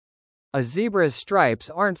A zebra's stripes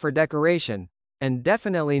aren't for decoration, and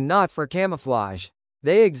definitely not for camouflage.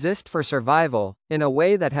 They exist for survival, in a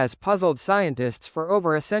way that has puzzled scientists for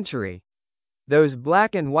over a century. Those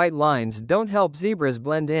black and white lines don't help zebras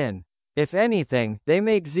blend in. If anything, they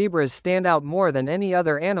make zebras stand out more than any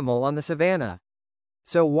other animal on the savanna.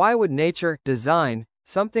 So why would nature design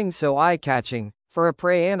something so eye-catching for a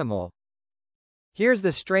prey animal? Here's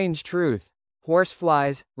the strange truth.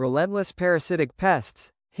 Horseflies, relentless parasitic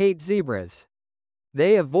pests, hate zebras.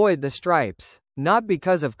 They avoid the stripes, not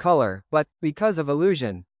because of color, but because of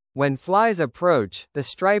illusion. When flies approach, the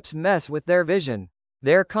stripes mess with their vision.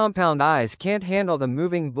 Their compound eyes can't handle the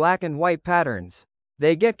moving black and white patterns.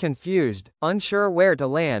 They get confused, unsure where to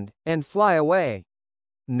land, and fly away.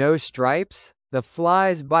 No stripes? The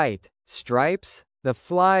flies bite. Stripes? The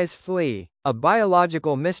flies flee. A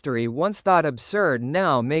biological mystery once thought absurd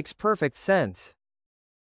now makes perfect sense.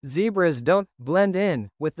 Zebras don't blend in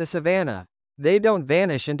with the savanna. They don't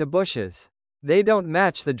vanish into bushes. They don't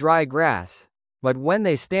match the dry grass. But when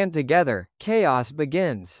they stand together, chaos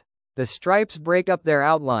begins. The stripes break up their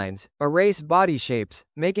outlines, erase body shapes,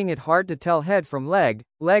 making it hard to tell head from leg,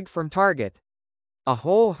 leg from target. A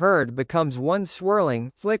whole herd becomes one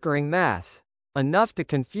swirling, flickering mass. Enough to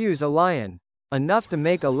confuse a lion. Enough to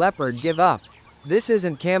make a leopard give up. This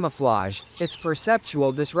isn't camouflage, it's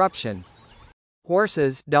perceptual disruption.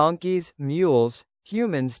 Horses, donkeys, mules,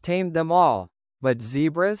 humans tamed them all. But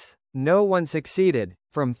zebras? No one succeeded.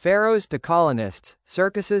 From pharaohs to colonists,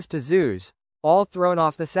 circuses to zoos, all thrown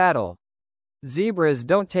off the saddle. Zebras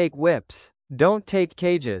don't take whips, don't take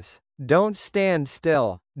cages, don't stand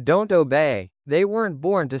still, don't obey. They weren't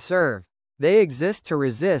born to serve. They exist to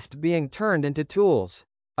resist being turned into tools.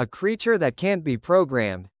 A creature that can't be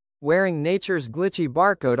programmed, wearing nature's glitchy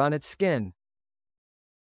barcode on its skin.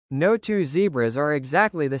 No two zebras are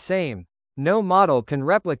exactly the same. No model can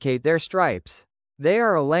replicate their stripes. They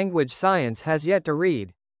are a language science has yet to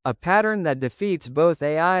read. A pattern that defeats both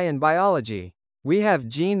AI and biology. We have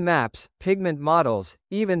gene maps, pigment models,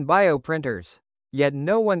 even bioprinters. Yet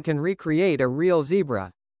no one can recreate a real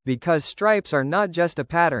zebra. Because stripes are not just a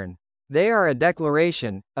pattern. They are a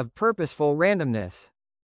declaration of purposeful randomness.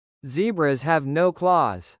 Zebras have no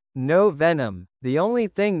claws, no venom. The only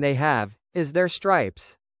thing they have is their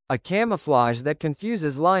stripes. A camouflage that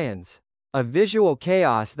confuses lions. A visual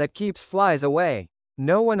chaos that keeps flies away.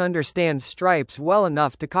 No one understands stripes well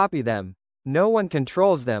enough to copy them. No one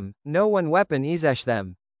controls them, no one weaponises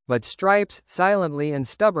them. But stripes, silently and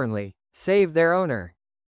stubbornly, save their owner.